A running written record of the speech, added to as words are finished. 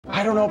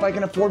I don't know if I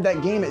can afford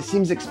that game. It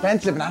seems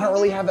expensive and I don't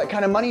really have that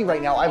kind of money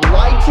right now. I've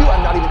lied to you.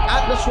 I'm not even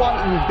at the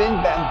swap and you've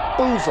been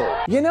bamboozled.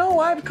 You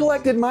know, I've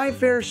collected my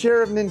fair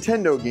share of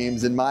Nintendo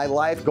games in my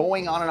life,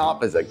 going on and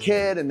off as a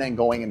kid and then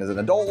going in as an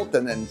adult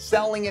and then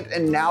selling it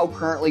and now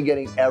currently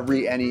getting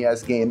every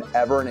NES game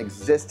ever in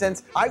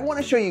existence. I want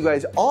to show you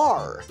guys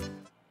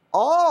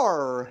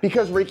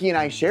because Ricky and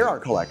I share our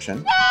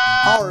collection,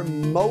 our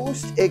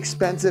most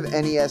expensive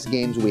NES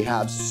games we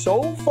have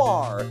so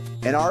far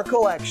in our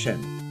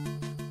collection.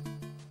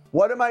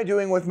 What am I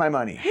doing with my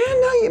money?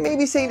 And now you may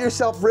be saying to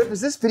yourself, Rip,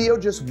 is this video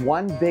just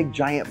one big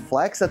giant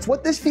flex? That's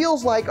what this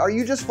feels like. Are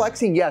you just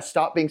flexing? Yes,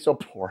 stop being so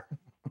poor.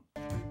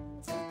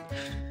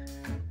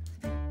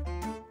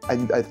 I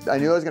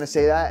knew I was gonna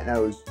say that and I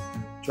was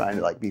trying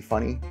to like be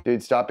funny.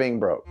 Dude, stop being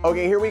broke.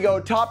 Okay, here we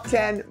go. Top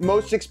 10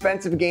 most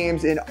expensive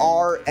games in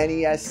our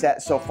NES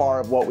set so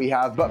far of what we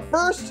have. But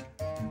first,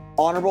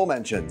 honorable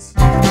mentions.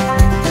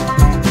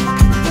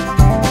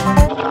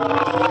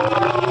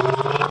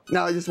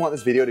 Now I just want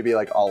this video to be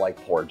like all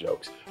like poor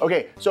jokes.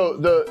 Okay, so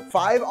the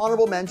 5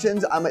 honorable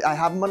mentions, I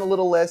have them on a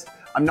little list.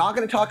 I'm not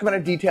gonna talk about it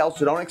in detail,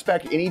 so don't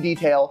expect any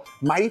detail.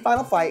 Mighty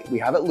Final Fight, we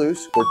have it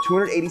loose, worth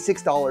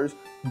 $286.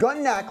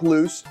 Gun Knack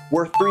loose,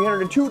 worth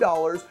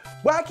 $302.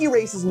 Wacky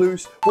Races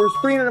loose, worth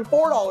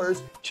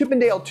 $304.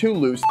 Chippendale 2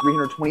 loose,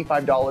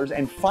 $325.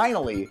 And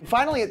finally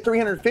at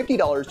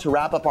 $350 to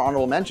wrap up our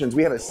honorable mentions,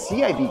 we have a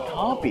CIB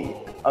copy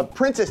of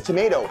Princess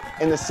Tomato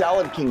in the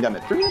Salad Kingdom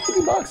at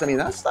 $350. I mean,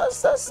 that's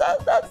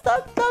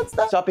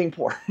stop being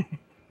poor.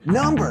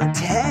 Number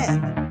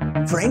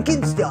 10,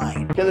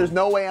 Frankenstein. Okay, there's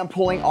no way I'm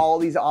pulling all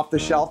of these off the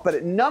shelf, but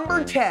at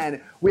number 10,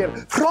 we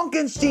have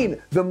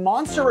Frankenstein, The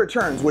Monster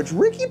Returns, which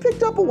Ricky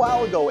picked up a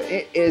while ago.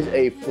 It is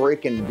a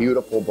freaking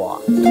beautiful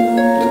box.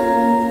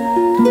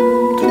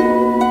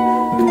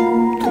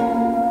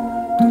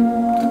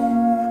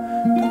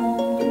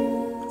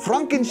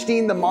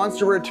 Frankenstein, The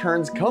Monster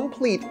Returns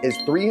complete is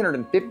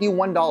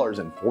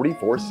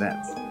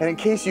 $351.44. And in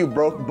case you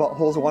broke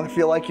buttholes want to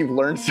feel like you've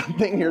learned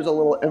something, here's a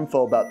little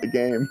info about the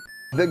game.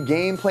 The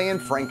gameplay in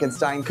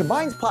Frankenstein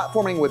combines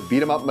platforming with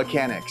beat-em-up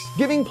mechanics,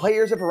 giving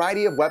players a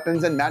variety of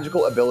weapons and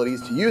magical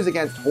abilities to use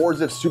against hordes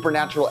of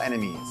supernatural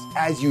enemies.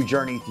 As you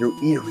journey through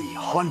eerie,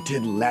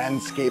 haunted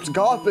landscapes,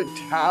 gothic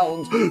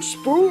towns,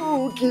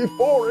 spooky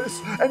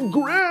forests, and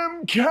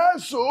grim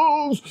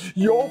castles,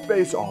 you'll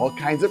face all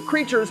kinds of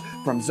creatures,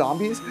 from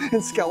zombies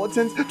and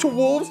skeletons to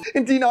wolves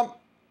and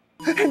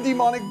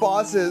demonic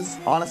bosses.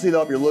 Honestly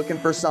though, if you're looking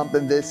for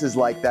something, this is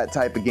like that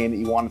type of game that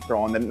you want to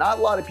throw in that not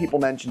a lot of people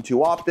mention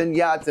too often.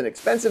 Yeah, it's an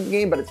expensive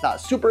game, but it's not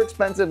super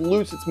expensive.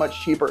 Loose, it's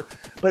much cheaper.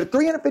 But at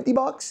 $350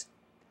 bucks,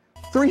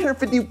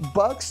 $350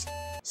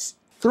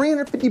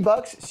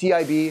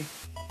 CIB.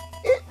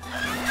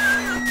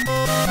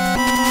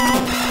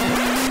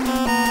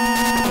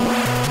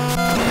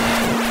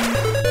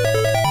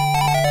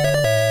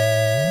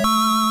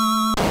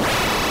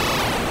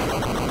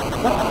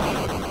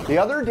 The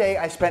other day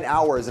I spent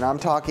hours, and I'm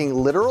talking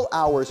literal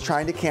hours,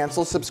 trying to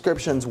cancel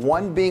subscriptions.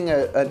 One being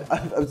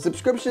a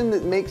subscription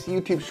that makes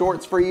YouTube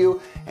Shorts for you,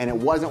 and it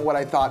wasn't what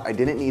I thought. I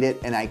didn't need it,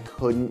 and I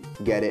couldn't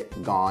get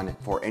it gone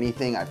for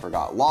anything. I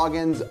forgot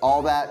logins,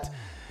 all that.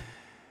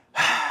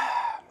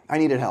 I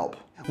needed help.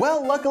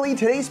 Well, luckily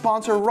today's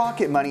sponsor,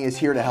 Rocket Money, is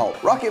here to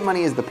help. Rocket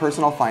Money is the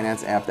personal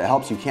finance app that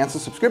helps you cancel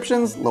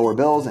subscriptions, lower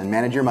bills, and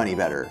manage your money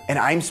better. And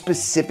I'm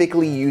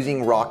specifically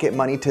using Rocket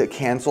Money to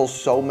cancel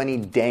so many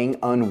dang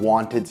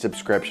unwanted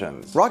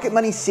subscriptions. Rocket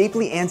Money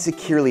safely and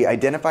securely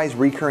identifies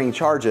recurring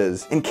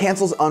charges and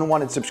cancels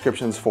unwanted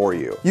subscriptions for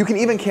you. You can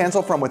even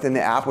cancel from within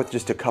the app with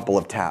just a couple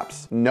of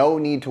taps. No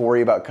need to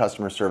worry about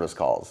customer service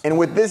calls. And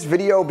with this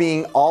video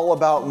being all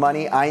about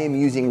money, I am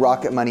using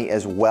Rocket Money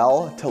as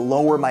well to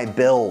lower my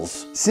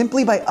bills.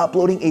 Simply by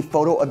uploading a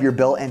photo of your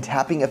bill and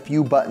tapping a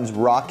few buttons,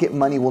 Rocket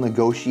Money will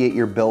negotiate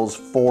your bills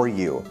for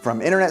you,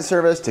 from internet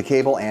service to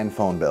cable and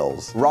phone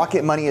bills.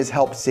 Rocket Money has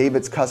helped save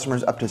its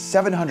customers up to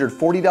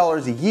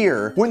 $740 a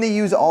year when they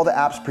use all the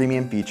app's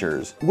premium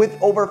features.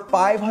 With over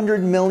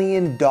 $500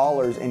 million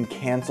in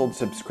canceled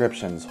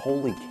subscriptions,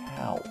 holy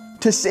cow.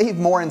 To save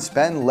more and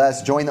spend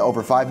less, join the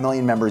over 5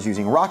 million members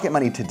using Rocket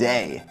Money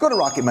today. Go to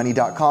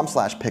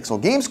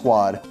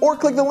rocketmoney.com/pixelgamesquad or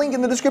click the link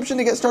in the description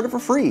to get started for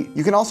free.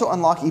 You can also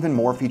unlock even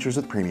more features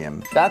with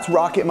premium. That's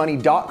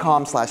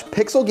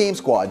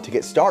rocketmoney.com/pixelgamesquad to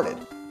get started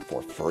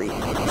for free.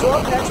 So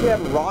up next we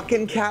have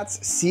Rockin' Cat's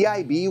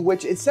CIB,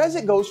 which it says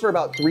it goes for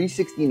about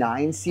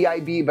 $369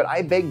 CIB, but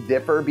I beg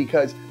differ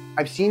because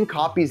I've seen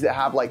copies that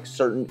have like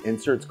certain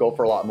inserts go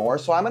for a lot more.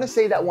 So I'm gonna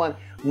say that one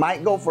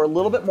might go for a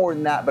little bit more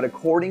than that, but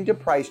according to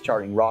price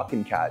charting,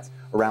 Rockin' Cat's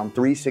around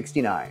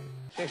 $369.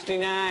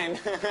 69.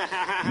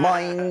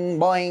 Boing,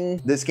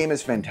 boing. This game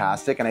is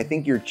fantastic, and I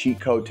think your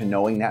cheat code to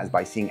knowing that is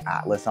by seeing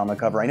Atlas on the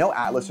cover. I know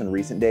Atlas in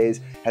recent days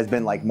has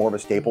been like more of a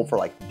staple for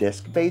like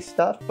disc-based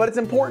stuff, but it's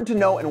important to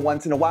know and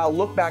once in a while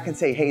look back and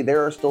say, hey,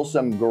 there are still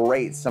some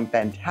greats, some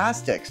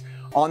fantastics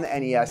on the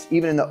NES,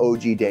 even in the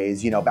OG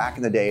days. You know, back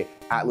in the day,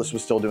 Atlas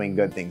was still doing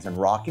good things, and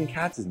Rockin'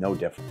 Cats is no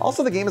different.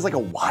 Also, the game is like a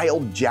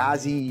wild,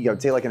 jazzy, I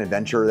would say like an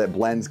adventure that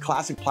blends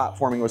classic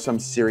platforming with some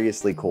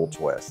seriously cool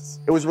twists.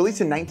 It was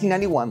released in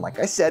 1991, like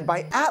I said,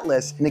 by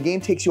Atlas, and the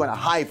game takes you on a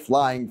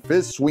high-flying,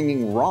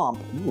 fist-swinging romp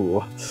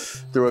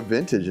through a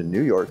vintage in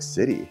New York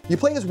City. You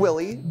play as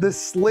Willie, the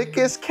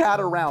slickest cat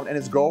around, and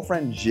his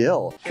girlfriend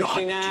Jill. God,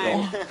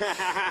 Jill.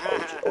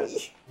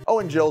 Oh,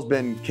 and Jill's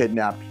been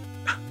kidnapped.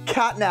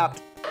 Catnapped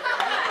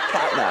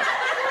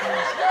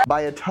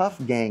by a tough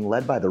gang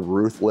led by the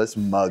ruthless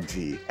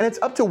Muggsy. And it's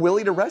up to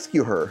Willie to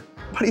rescue her.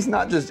 But he's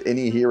not just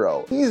any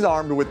hero. He's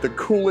armed with the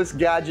coolest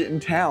gadget in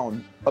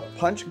town. A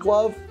punch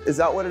glove? Is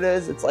that what it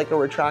is? It's like a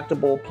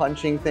retractable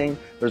punching thing.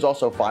 There's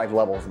also 5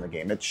 levels in the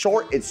game. It's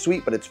short, it's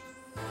sweet, but it's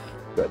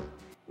good.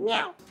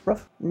 Meow.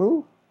 Ruff,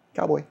 moo,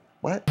 cowboy.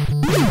 What?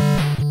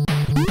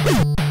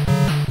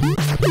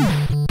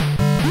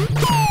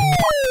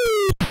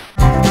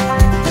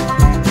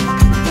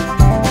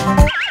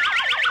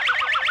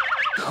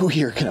 Who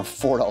here can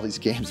afford all these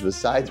games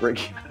besides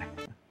Ricky?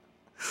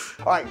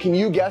 All right, can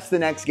you guess the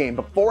next game?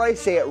 Before I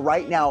say it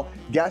right now,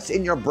 guess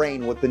in your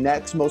brain what the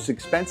next most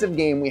expensive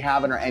game we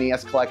have in our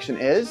NES collection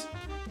is.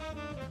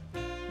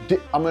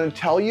 I'm gonna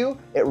tell you,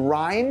 it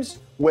rhymes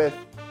with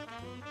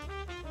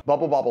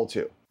Bubble Bobble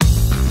 2.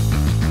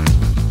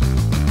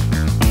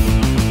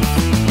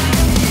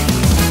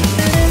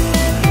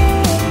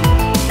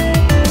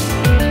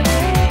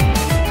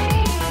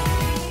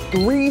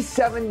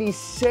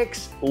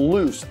 $376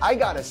 loose. I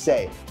gotta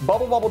say,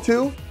 Bubble Bobble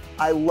 2,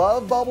 I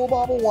love Bubble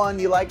Bobble 1.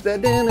 You like the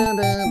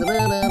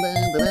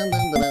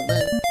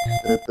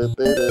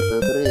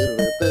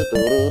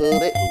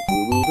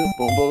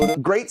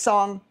great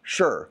song,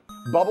 sure.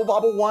 Bubble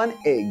Bobble 1,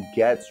 it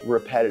gets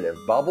repetitive.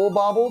 Bubble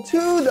Bobble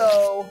 2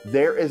 though,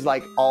 there is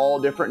like all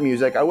different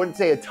music. I wouldn't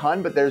say a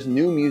ton, but there's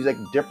new music,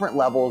 different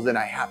levels, and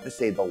I have to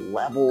say the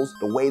levels,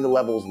 the way the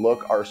levels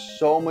look are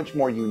so much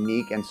more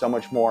unique and so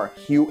much more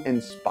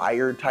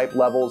cute-inspired type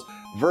levels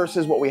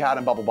versus what we had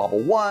in Bubble Bobble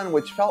 1,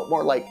 which felt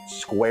more like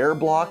square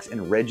blocks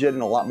and rigid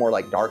and a lot more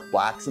like dark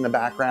blacks in the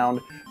background.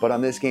 But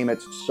on this game,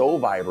 it's so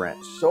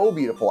vibrant, so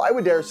beautiful. I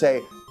would dare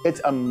say it's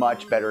a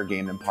much better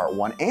game than Part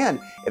 1, and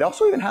it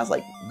also even has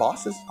like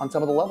bosses on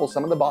some of the levels.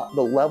 Some of the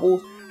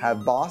levels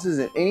have bosses,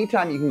 and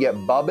anytime you can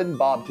get Bub and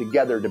Bob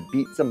together to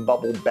beat some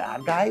bubble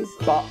bad guys,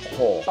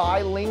 Butthole,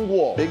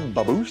 Bilingual, Big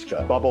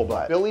Babushka, Bubble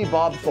Butt, Billy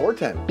Bob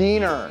Thornton,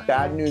 Beaner,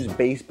 Bad News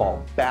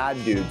Baseball,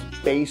 Bad Dudes,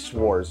 Base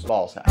Wars,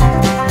 Ballsack.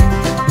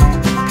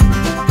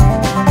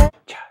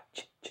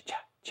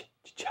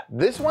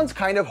 This one's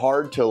kind of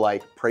hard to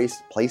like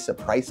place a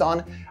price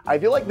on. I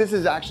feel like this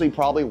is actually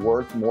probably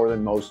worth more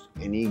than most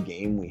any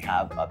game we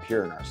have up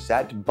here in our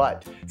set,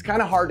 but it's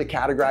kind of hard to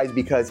categorize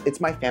because it's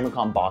my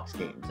Famicom box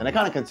games, and I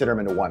kind of consider them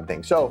into one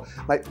thing. So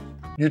like,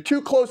 you're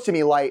too close to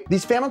me, Light.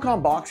 These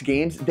Famicom box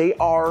games, they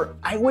are,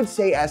 I would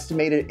say,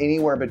 estimated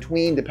anywhere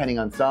between, depending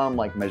on some,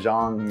 like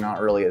Mahjong, not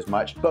really as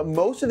much, but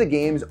most of the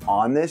games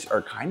on this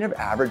are kind of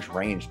average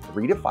range,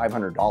 $300 to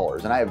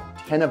 $500, and I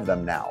have 10 of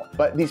them now.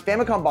 But these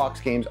Famicom box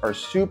games are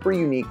super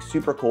unique,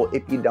 super cool.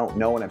 If you don't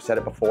know, and I've said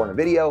it before in a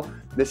video,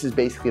 this is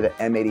basically the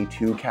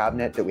M82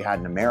 cabinet that we had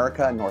in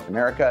America, North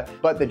America,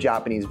 but the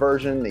Japanese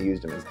version, they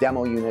used them as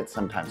demo units,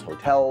 sometimes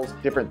hotels,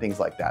 different things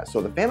like that.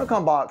 So the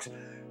Famicom box,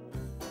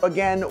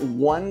 again,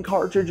 one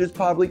cartridge is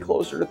probably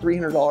closer to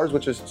 $300,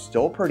 which is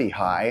still pretty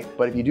high.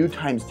 But if you do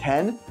times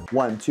 10,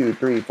 1, 2,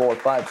 3, 4,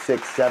 5,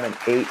 6, 7,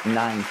 8,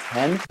 9,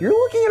 10, you're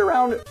looking at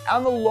around,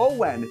 on the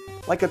low end,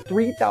 like a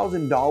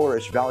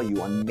 $3,000-ish value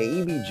on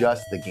maybe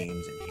just the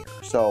games in here.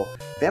 So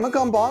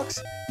Famicom box,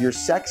 you're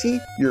sexy,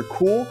 you're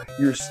cool,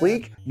 you're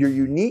sleek, you're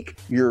unique,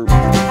 you're...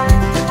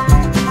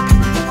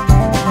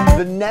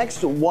 The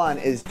next one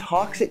is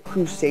Toxic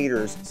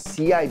Crusaders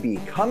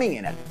CIB, coming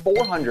in at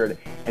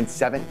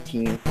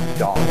 $417.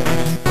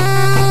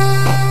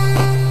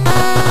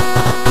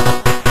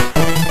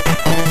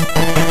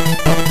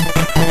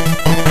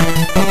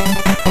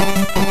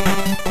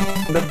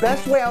 The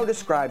best way I would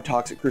describe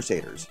Toxic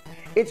Crusaders,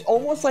 it's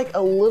almost like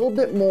a little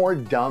bit more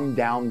dumbed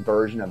down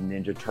version of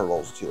Ninja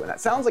Turtles 2, and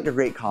that sounds like a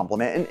great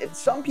compliment, and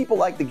some people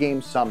like the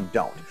game, some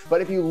don't.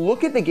 But if you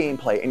look at the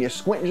gameplay and you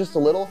squint just a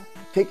little,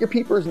 take your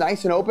peepers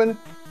nice and open,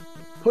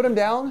 put them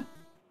down,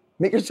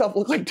 make yourself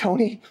look like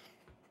Tony,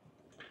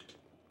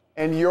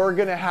 and you're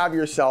gonna have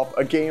yourself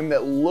a game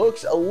that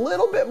looks a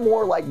little bit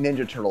more like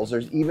Ninja Turtles.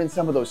 There's even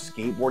some of those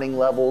skateboarding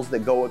levels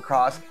that go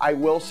across. I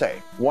will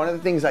say, one of the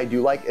things I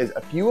do like is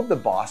a few of the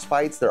boss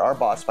fights, there are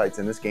boss fights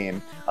in this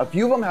game, a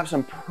few of them have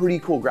some pretty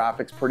cool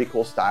graphics, pretty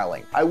cool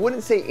styling. I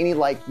wouldn't say any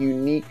like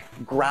unique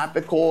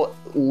graphical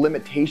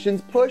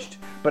limitations pushed,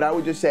 but I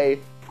would just say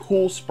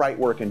cool sprite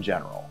work in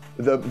general.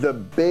 The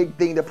big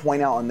thing to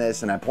point out on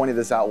this, and I pointed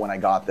this out when I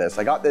got this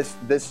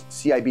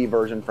CIB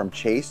version from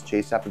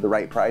Chase After the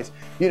Right Price.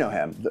 You know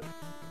him.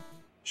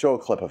 Show a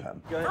clip of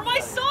him. For my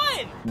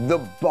son! The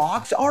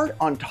box art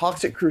on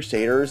Toxic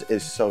Crusaders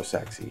is so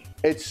sexy.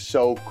 It's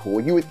so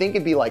cool. You would think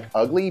it'd be like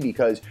ugly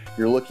because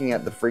you're looking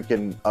at the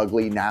freaking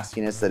ugly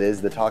nastiness that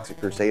is the Toxic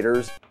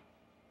Crusaders.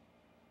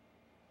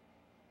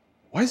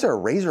 Why is there a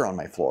razor on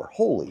my floor?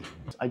 Holy,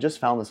 I just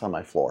found this on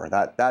my floor.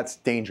 That's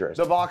dangerous.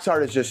 The box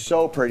art is just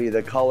so pretty.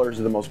 The colors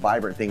are the most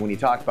vibrant thing. When you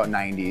talk about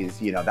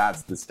 90s, you know,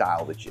 that's the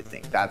style that you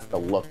think. That's the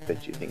look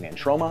that you think. Man,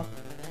 Trauma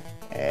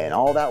and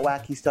all that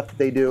wacky stuff that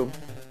they do,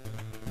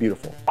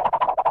 beautiful.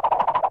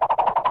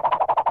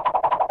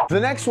 The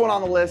next one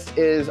on the list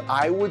is,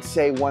 I would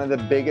say, one of the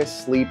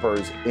biggest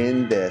sleepers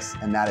in this,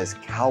 and that is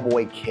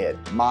Cowboy Kid.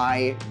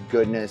 My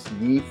goodness,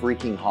 ye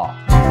freaking hawk.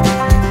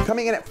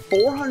 Coming in at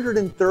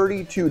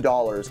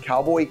 $432,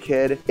 Cowboy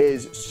Kid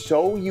is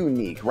so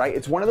unique, right?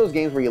 It's one of those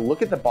games where you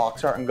look at the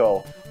box art and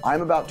go,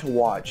 I'm about to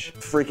watch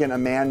freaking a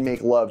man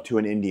make love to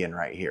an Indian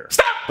right here.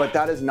 Stop! But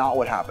that is not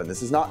what happened.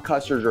 This is not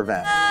Custer's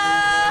Revenge.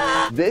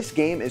 This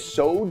game is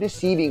so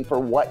deceiving for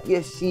what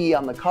you see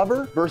on the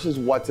cover versus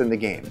what's in the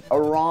game. A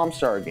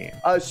Romstar game,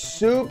 a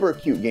super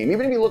cute game.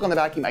 Even if you look on the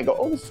back, you might go,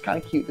 oh, this is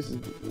kind of cute. This is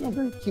a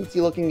very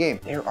cutesy looking game.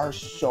 There are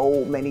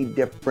so many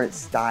different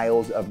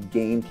styles of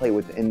gameplay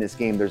within this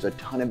game. There's a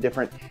ton of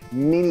different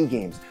mini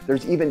games.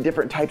 There's even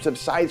different types of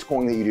side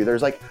scrolling that you do.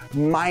 There's like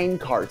mine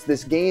carts.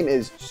 This game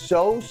is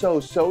so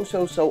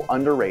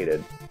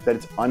underrated that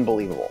it's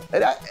unbelievable.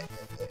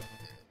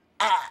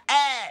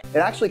 It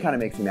actually kind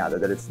of makes me mad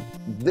that it's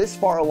this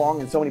far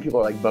along and so many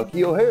people are like,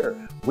 Bucky O'Hare,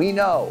 we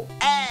know.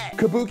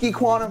 Kabuki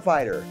Quantum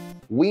Fighter,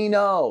 we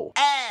know.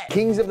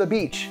 Kings of the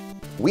Beach,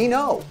 we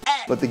know.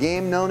 But the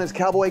game known as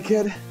Cowboy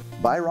Kid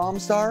by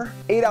Romstar,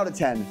 8 out of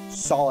 10,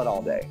 solid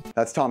all day.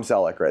 That's Tom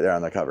Selleck right there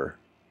on the cover.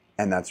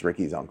 And that's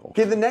Ricky's uncle.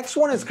 Okay, the next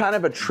one is kind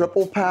of a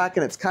triple pack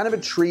and it's kind of a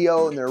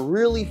trio and they're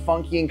really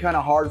funky and kind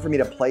of hard for me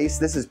to place.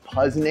 This is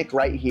Puzznic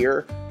right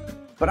here.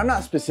 But I'm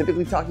not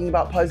specifically talking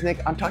about Puzznic,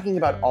 I'm talking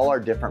about all our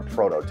different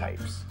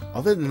prototypes.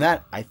 Other than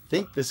that, I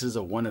think this is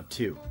a 1 of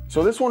 2.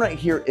 So this one right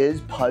here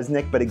is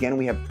Puzznic, but again,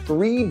 we have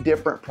 3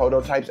 different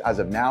prototypes as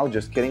of now.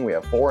 Just kidding, we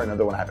have 4,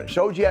 another one I haven't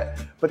showed yet.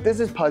 But this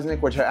is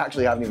Puzznic, which I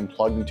actually haven't even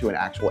plugged into an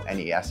actual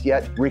NES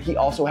yet. Ricky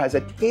also has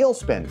a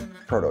Tailspin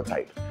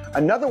prototype.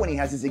 Another one he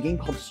has is a game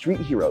called Street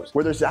Heroes,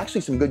 where there's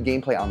actually some good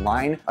gameplay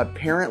online.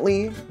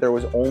 Apparently, there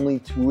was only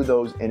 2 of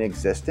those in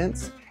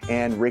existence,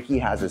 and Ricky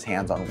has his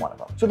hands on one of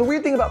them. So the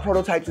weird thing about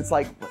prototypes, it's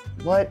like,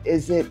 what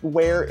is it?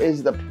 Where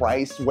is the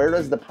price? Where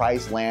does the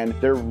price land?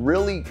 They're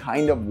really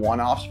kind of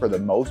one-offs for the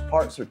most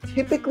part. So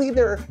typically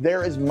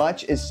they're as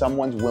much as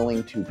someone's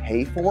willing to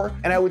pay for.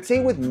 And I would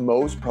say with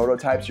most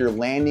prototypes, you're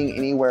landing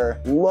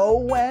anywhere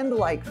low end,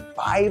 like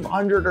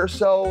 500 or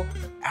so,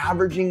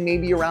 averaging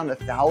maybe around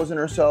 1,000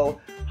 or so.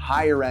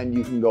 Higher end,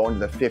 you can go into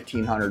the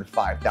 $1,500,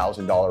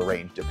 $5,000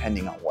 range,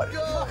 depending on what it is.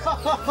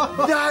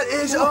 That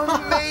is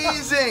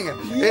amazing!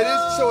 Yeah. It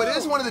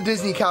is one of the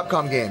Disney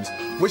Capcom games,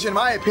 which in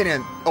my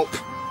opinion,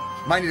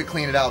 might need to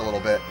clean it out a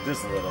little bit.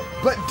 Just a little.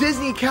 But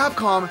Disney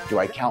Capcom, do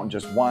I count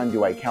just one?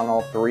 Do I count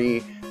all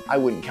 3? I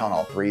wouldn't count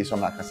all 3, so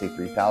I'm not gonna say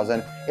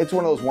 3,000. It's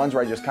one of those ones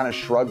where I just kind of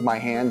shrug my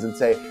hands and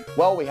say,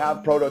 well, we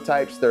have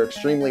prototypes, they're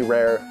extremely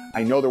rare,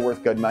 I know they're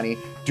worth good money.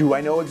 Do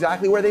I know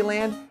exactly where they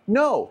land?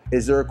 No.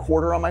 Is there a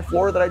quarter on my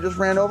floor that I just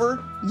ran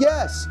over?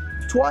 Yes,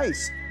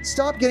 twice.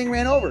 Stop getting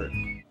ran over.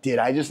 Did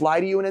I just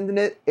lie to you and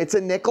it's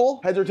a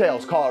nickel? Heads or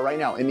tails, call it right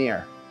now, in the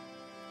air.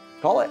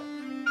 Call it.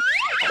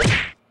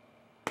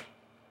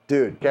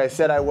 Dude, okay, I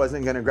said I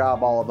wasn't gonna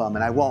grab all of them,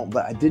 and I won't,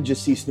 but I did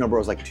just see Snow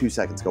Bros like 2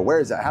 seconds ago. Where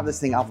is it? I have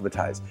this thing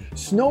alphabetized.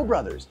 Snow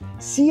Brothers,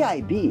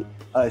 CIB,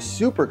 a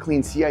super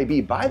clean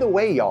CIB. By the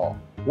way, y'all,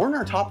 we're in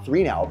our top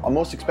 3 now of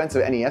most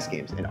expensive NES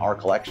games in our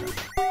collection.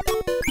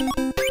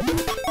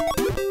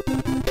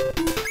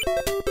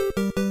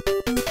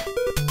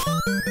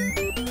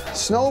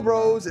 Snow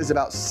Bros is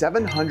about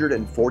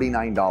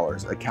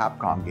 $749, a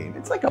Capcom game.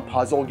 It's like a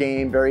puzzle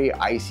game, very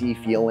icy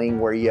feeling,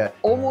 where you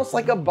almost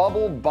like a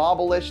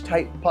bobble-ish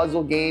type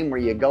puzzle game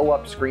where you go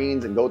up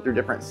screens and go through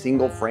different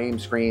single frame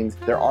screens.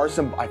 There are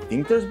some, I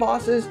think there's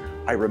bosses.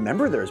 I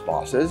remember there's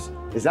bosses.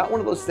 Is that one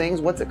of those things?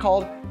 What's it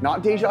called?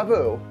 Not deja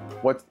vu.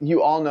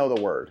 You all know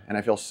the word, and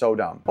I feel so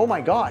dumb. Oh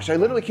my gosh, I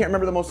literally can't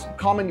remember the most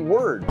common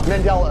word.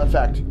 Mandela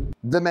effect.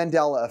 The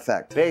Mandela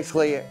effect.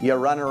 Basically, you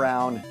run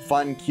around,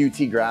 fun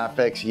cutesy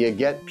graphics, you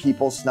get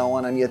people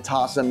snowing them, you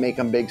toss them, make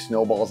them big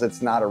snowballs.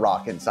 It's not a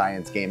rocket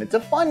science game. It's a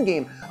fun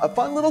game, a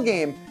fun little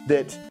game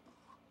that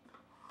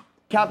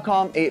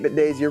Capcom 8-bit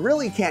days, you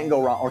really can't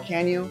go wrong, or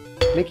can you?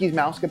 Mickey's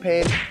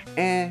Mousecapade,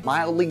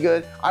 mildly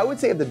good. I would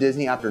say of the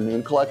Disney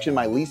Afternoon Collection,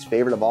 my least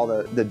favorite of all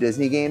the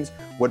Disney games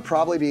would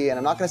probably be, and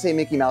I'm not gonna say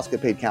Mickey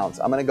Mousecapade counts,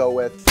 I'm gonna go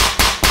with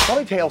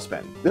probably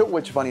Tailspin,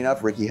 which funny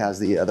enough, Ricky has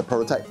the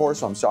prototype for,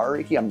 so I'm sorry,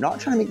 Ricky, I'm not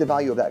trying to make the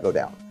value of that go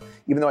down,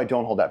 even though I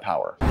don't hold that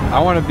power.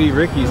 I wanna be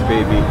Ricky's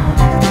baby.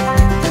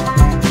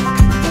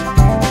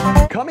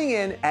 Coming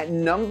in at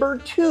number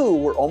 2,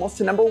 we're almost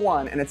to number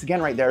 1, and it's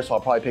again right there, so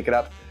I'll probably pick it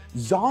up.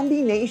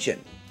 Zombie Nation,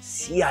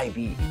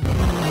 CIB.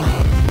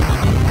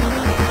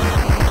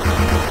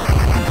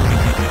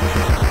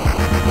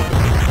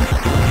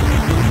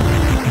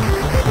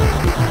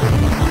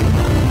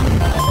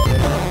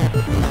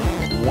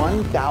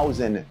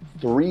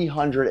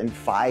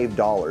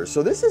 $2,305.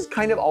 So this has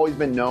kind of always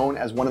been known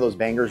as one of those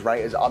bangers,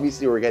 right? As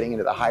obviously we're getting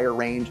into the higher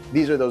range.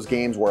 These are those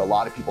games where a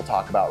lot of people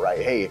talk about, right?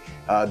 Hey,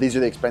 these are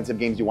the expensive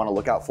games you want to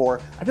look out for.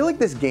 I feel like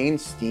this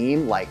gained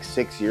steam like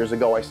 6 years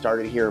ago. I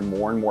started to hear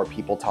more and more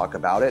people talk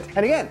about it.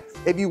 And again,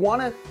 if you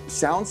want to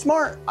sound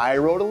smart, I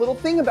wrote a little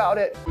thing about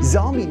it.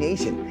 Zombie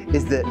Nation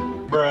is the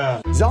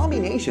Zombie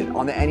Nation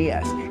on the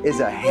NES is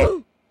a hit.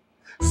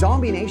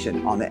 Zombie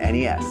Nation on the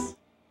NES.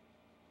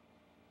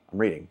 I'm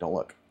reading, don't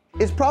look.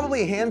 Is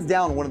probably hands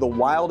down one of the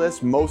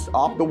wildest, most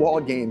off-the-wall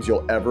games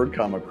you'll ever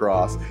come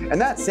across. And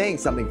that's saying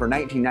something for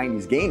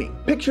 1990s gaming.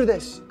 Picture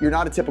this, you're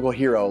not a typical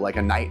hero like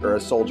a knight or a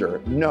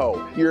soldier.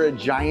 No, you're a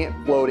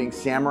giant floating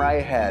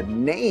samurai head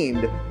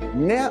named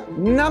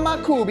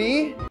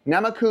Namakubi.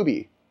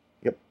 Namakubi.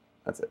 Yep,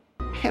 that's it.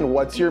 And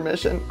what's your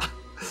mission?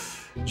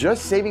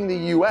 Just saving the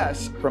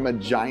US from a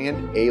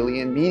giant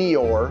alien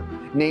meteor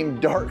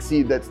named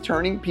Darkseid that's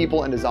turning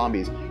people into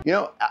zombies. You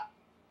know,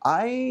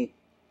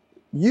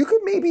 you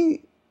could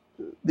maybe,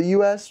 the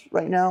US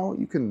right now,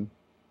 you can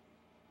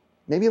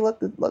maybe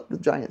let the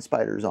giant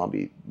spider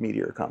zombie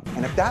meteor come.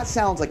 And if that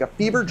sounds like a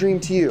fever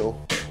dream to you,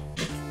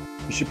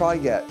 you should probably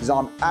get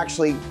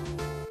actually,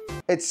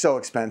 it's so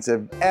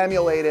expensive.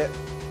 Emulate it,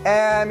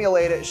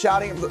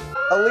 shouting,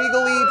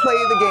 illegally play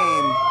the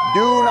game.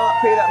 Do not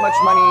pay that much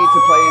money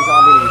to play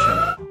Zombie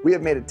Nation. We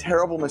have made a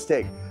terrible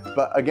mistake,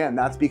 but again,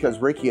 that's because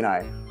Ricky and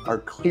I are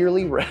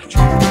clearly rich.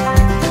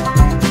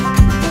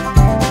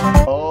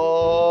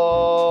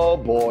 Oh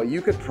boy,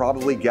 you could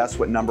probably guess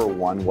what number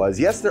 1 was.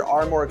 Yes, there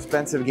are more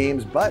expensive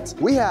games, but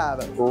we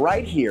have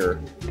right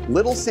here,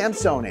 Little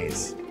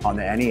Samsones on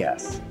the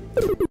NES.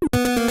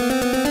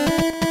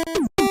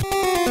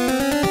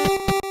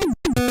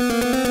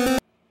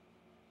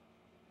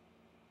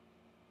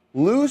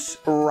 Loose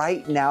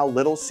right now,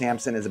 Little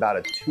Samson is about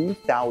a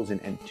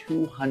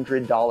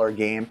 $2,200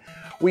 game.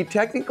 We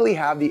technically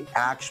have the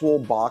actual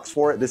box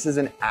for it. This is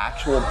an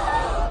actual,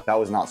 that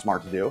was not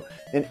smart to do,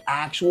 an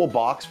actual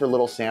box for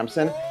Little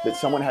Samson that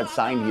someone had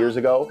signed years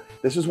ago.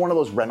 This is one of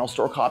those rental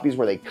store copies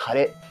where they cut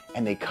it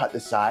and they cut the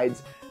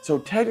sides. So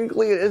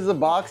technically it is a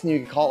box, and you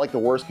could call it like the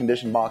worst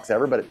condition box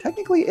ever, but it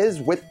technically is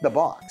with the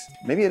box.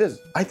 Maybe it is.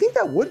 I think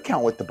that would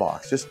count with the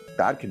box, just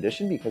bad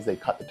condition because they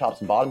cut the tops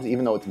and bottoms,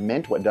 even though it's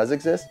mint, what does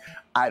exist,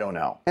 I don't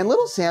know. And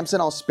Little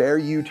Samson, I'll spare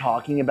you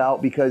talking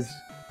about because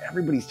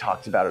everybody's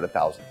talked about it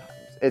 1,000 times.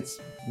 It's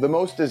the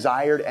most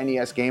desired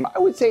NES game. I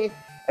would say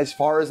as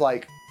far as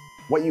like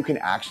what you can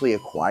actually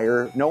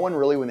acquire, no one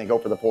really, when they go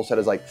for the full set,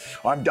 is like,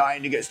 I'm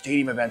dying to get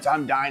Stadium events,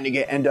 I'm dying to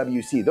get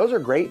NWC. Those are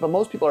great, but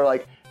most people are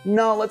like,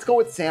 no, let's go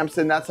with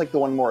Samson. That's like the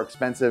one more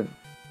expensive,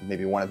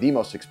 maybe one of the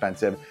most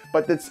expensive,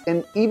 but that's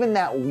in even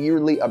that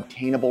weirdly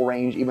obtainable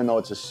range, even though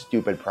it's a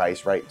stupid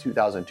price, right?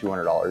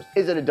 $2,200.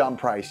 Is it a dumb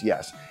price?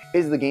 Yes.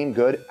 Is the game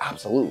good?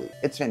 Absolutely.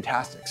 It's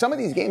fantastic. Some of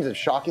these games have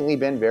shockingly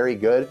been very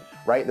good,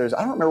 right? I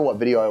don't remember what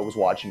video I was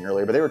watching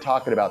earlier, but they were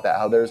talking about that,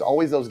 how there's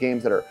always those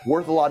games that are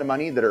worth a lot of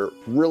money that are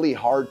really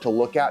hard to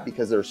look at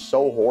because they're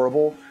so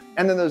horrible.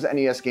 And then there's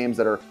NES games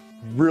that are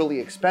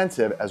really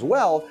expensive as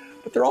well,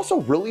 but they're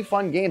also really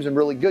fun games and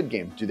really good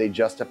games. Do they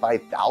justify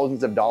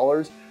thousands of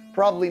dollars?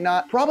 Probably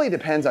not. Probably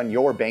depends on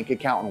your bank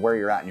account and where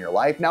you're at in your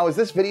life. Now, is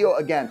this video,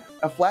 again,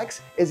 a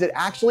flex? Is it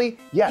actually?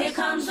 Yes.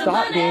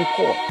 Stop being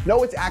poor.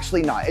 No, it's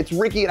actually not. It's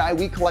Ricky and I,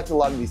 we collect a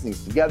lot of these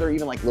things together,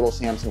 even like Little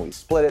Samson, we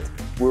split it.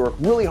 We work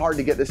really hard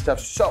to get this stuff.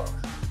 So,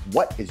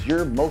 what is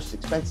your most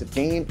expensive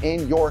game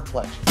in your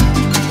collection?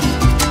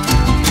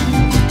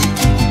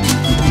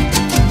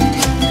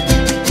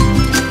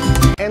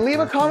 And leave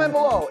a comment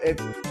below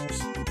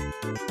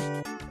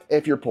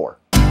if you're poor.